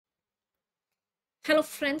Hello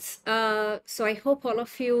friends, so I hope all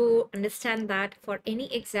of you understand that for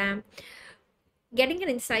any exam, getting an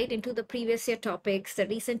insight into the previous year topics, the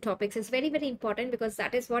recent topics is very, very important because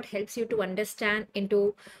that is what helps you to understand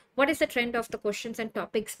into what is the trend of the questions and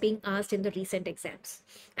topics being asked in the recent exams.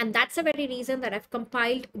 And that's the very reason that I've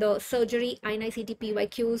compiled the surgery INICET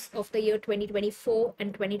PYQs of the year 2024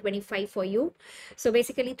 and 2025 for you. So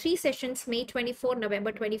basically 3 sessions, May 24,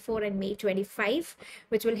 November 24, and May 25,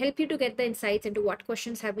 which will help you to get the insights into what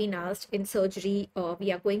questions have been asked in surgery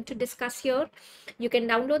we are going to discuss here. You can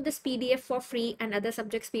download this PDF for free and other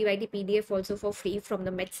subjects PYT PDF also for free from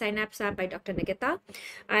the Medsynapse app by Dr. Nikita.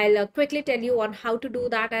 I'll quickly tell you on how to do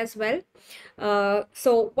that as well.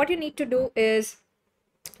 So what you need to do is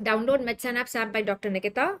download Medsynapse app by Dr.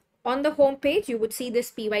 Nikita. On the home page, you would see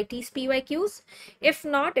this PYTs, PYQs. If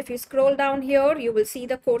not, if you scroll down here, you will see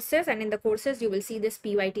the courses, and in the courses, you will see this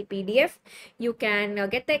PYT PDF. You can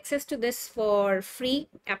get the access to this for free,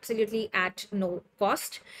 absolutely at no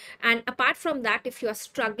cost. And apart from that, if you are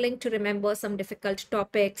struggling to remember some difficult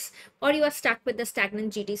topics, or you are stuck with the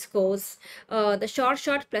stagnant GT scores, the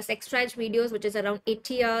short plus extra edge videos, which is around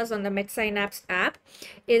 80 hours on the Medsynapse app,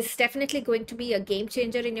 is definitely going to be a game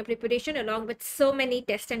changer in your preparation, along with so many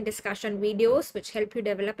test and discussion videos which help you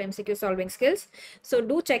develop MCQ solving skills. So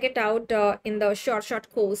do check it out in the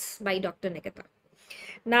short course by Dr. Nikita.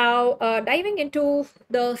 Now, diving into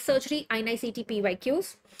the surgery INICET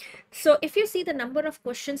PYQs. So if you see the number of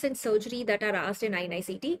questions in surgery that are asked in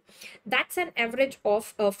INICET, that's an average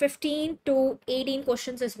of 15 to 18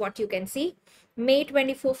 questions is what you can see. May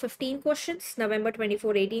 24, 15 questions, November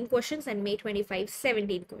 24, 18 questions, and May 25,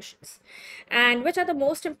 17 questions. And which are the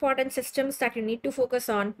most important systems that you need to focus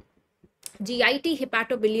on? GIT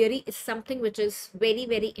hepatobiliary is something which is very,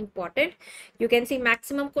 very important. You can see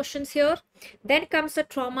maximum questions here. Then comes the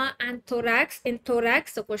trauma and thorax. In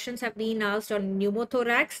thorax, the questions have been asked on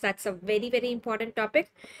pneumothorax. That's a very, very important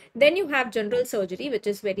topic. Then you have general surgery, which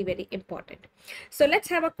is very, very important. So let's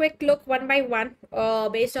have a quick look one by one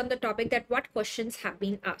based on the topic that what questions have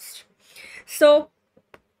been asked. So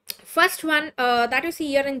first one that you see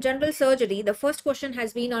here in general surgery, the first question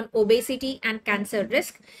has been on obesity and cancer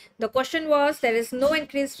risk. The question was, there is no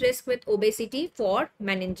increased risk with obesity for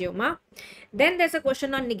meningioma. Then there's a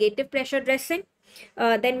question on negative pressure dressing.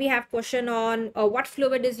 Then we have question on what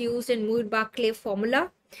fluid is used in Muir-Barclay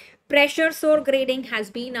formula. Pressure sore grading has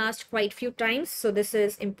been asked quite few times, so this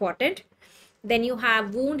is important. Then you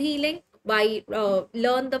have wound healing by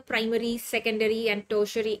learn the primary, secondary, and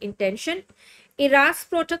tertiary intention. ERAS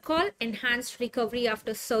protocol, enhanced recovery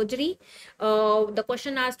after surgery. The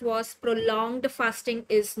question asked was prolonged fasting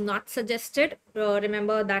is not suggested.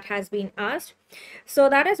 Remember that has been asked. So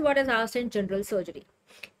that is what is asked in general surgery.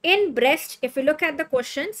 In breast, if we look at the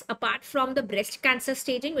questions, apart from the breast cancer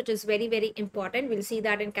staging, which is very, very important, we'll see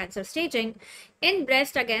that in cancer staging. In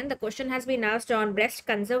breast, again, the question has been asked on breast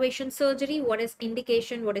conservation surgery. What is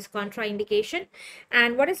indication? What is contraindication?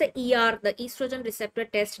 And what is the ER, the estrogen receptor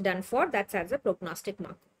test done for? That's as a prognostic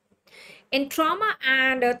marker. In trauma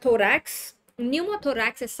and thorax,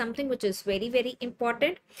 pneumothorax is something which is very, very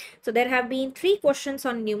important. So there have been 3 questions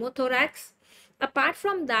on pneumothorax. Apart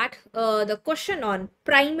from that, the question on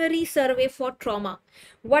primary survey for trauma.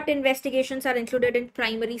 What investigations are included in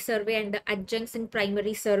primary survey and the adjuncts in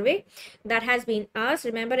primary survey? That has been asked.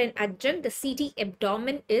 Remember, in adjunct, the CT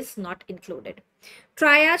abdomen is not included.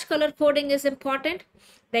 Triage color coding is important.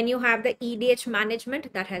 Then you have the EDH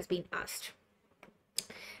management that has been asked.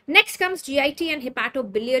 Next comes GIT and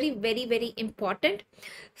hepatobiliary, very, very important.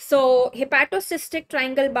 So hepatocystic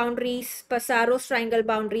triangle boundaries, Passaro's triangle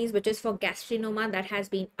boundaries, which is for gastrinoma, that has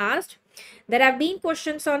been asked. There have been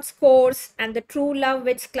questions on scores and the true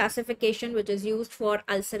Love-Witz classification, which is used for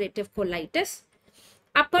ulcerative colitis.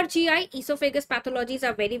 Upper GI esophagus pathologies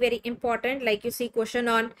are very, very important. Like you see, question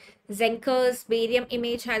on Zenker's barium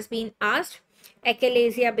image has been asked.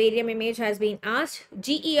 Achalasia barium image has been asked.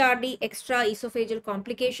 GERD, extra esophageal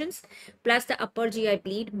complications, plus the upper GI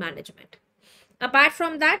bleed management. Apart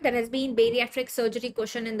from that, there has been bariatric surgery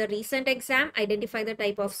question in the recent exam. Identify the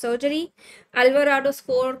type of surgery. Alvarado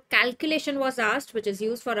score calculation was asked, which is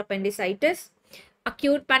used for appendicitis.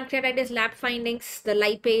 Acute pancreatitis lab findings, the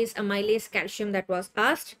lipase, amylase, calcium, that was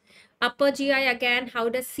asked. Upper GI again, how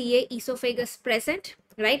does CA esophagus present?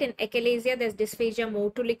 Right, in achalasia, there's dysphagia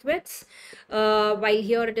more to liquids, while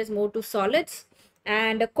here it is more to solids.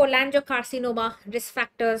 And cholangiocarcinoma risk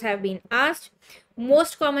factors have been asked.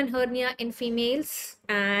 Most common hernia in females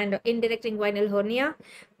and indirect inguinal hernia,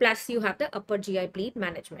 plus you have the upper GI bleed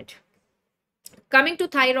management. Coming to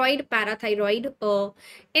thyroid, parathyroid.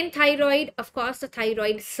 In thyroid, of course, the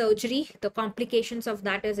thyroid surgery, the complications of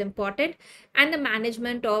that is important, and the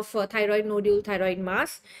management of thyroid nodule, thyroid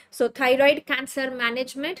mass. So, thyroid cancer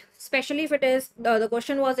management, especially if it is, the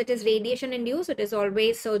question was, it is radiation induced, it is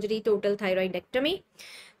always surgery, total thyroidectomy.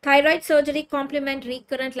 Thyroid surgery complement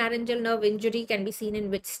recurrent laryngeal nerve injury can be seen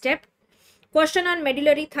in which step? Question on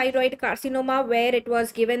medullary thyroid carcinoma, where it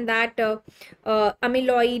was given that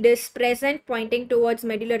amyloid is present, pointing towards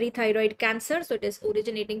medullary thyroid cancer. So it is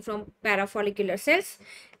originating from parafollicular cells.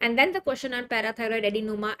 And then the question on parathyroid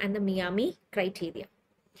adenoma and the Miami criteria.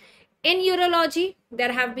 In urology,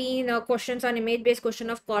 there have been questions on image-based question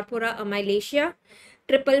of corpora amylacia,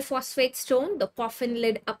 triple phosphate stone, the coffin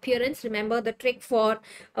lid appearance. Remember the trick for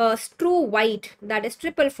true white, that is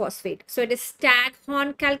triple phosphate. So it is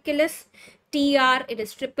staghorn calculus. TR, it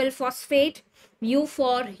is triple phosphate. U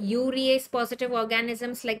for urease positive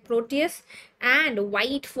organisms like Proteus, and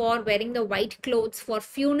white for wearing the white clothes for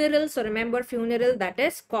funeral. So remember funeral, that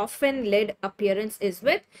is coffin lid appearance is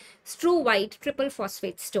with true white triple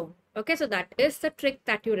phosphate stone. Okay, so that is the trick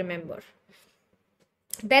that you remember.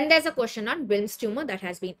 Then there's a question on Wilms tumor that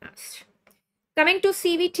has been asked. Coming to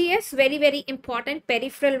CVTS, very, very important.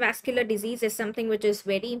 Peripheral vascular disease is something which is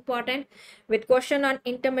very important, with question on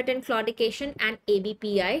intermittent claudication and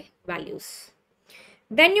ABPI values.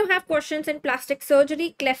 Then you have questions in plastic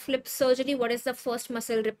surgery, cleft lip surgery. What is the first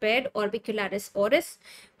muscle repaired? Orbicularis oris.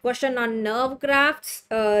 Question on nerve grafts,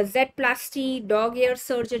 Z-plasty, dog ear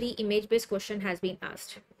surgery, image-based question has been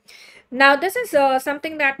asked. Now, this is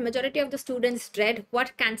something that majority of the students dread,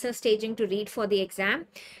 what cancer staging to read for the exam.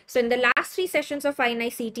 So, in the last 3 sessions of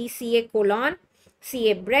INICET, CA colon,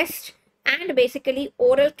 CA breast, and basically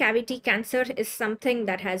oral cavity cancer is something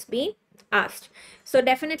that has been asked. So,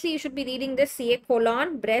 definitely you should be reading this CA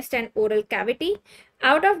colon, breast, and oral cavity.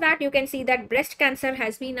 Out of that, you can see that breast cancer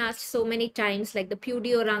has been asked so many times, like the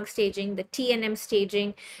Pudeo-Rang staging, the TNM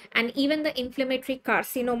staging, and even the inflammatory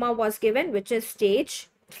carcinoma was given, which is stage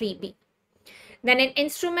 3B. Then in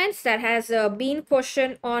instruments, there has been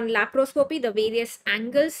question on laparoscopy, the various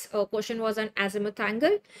angles. Question was on azimuth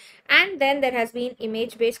angle. And then there has been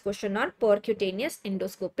image-based question on percutaneous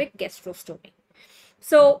endoscopic gastrostomy.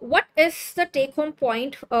 So what is the take-home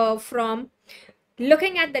point from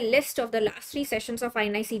looking at the list of the last 3 sessions of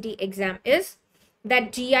INICET exam is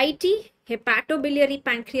that GIT, hepatobiliary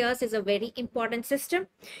pancreas, is a very important system.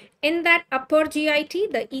 In that upper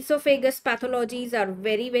GIT, the esophagus pathologies are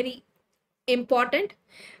very, very important,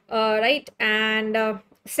 right? And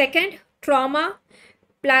second, trauma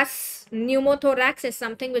plus pneumothorax is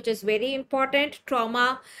something which is very important.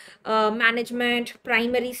 Trauma management,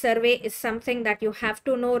 primary survey is something that you have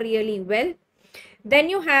to know really well.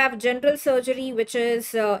 Then you have general surgery, which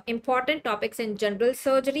is important topics in general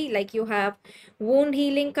surgery, like you have wound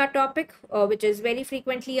healing ka topic, which is very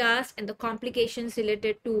frequently asked, and the complications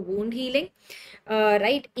related to wound healing,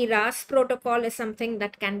 right? ERAS protocol is something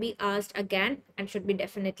that can be asked again and should be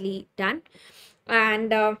definitely done.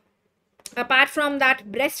 And apart from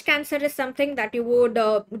that, breast cancer is something that you would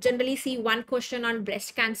generally see one question on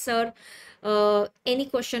breast cancer, any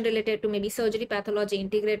question related to maybe surgery, pathology,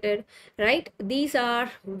 integrated, right? These are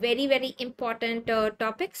very, very important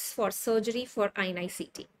topics for surgery for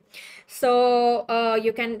INICET. So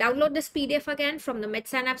you can download this PDF again from the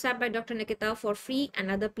Medsynapse app by Dr. Nikita for free,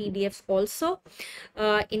 and other PDFs also.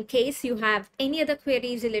 In case you have any other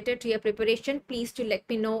queries related to your preparation, please do let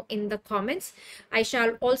me know in the comments. I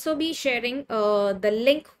shall also be sharing the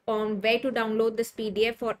link on where to download this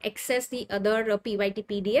PDF or access the other PYT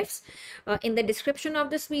PDFs in the description of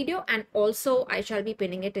this video, and also I shall be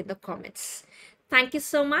pinning it in the comments. Thank you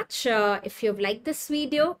so much. If you've liked this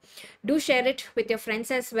video, do share it with your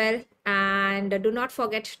friends as well, and do not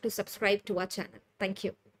forget to subscribe to our channel. Thank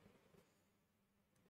you.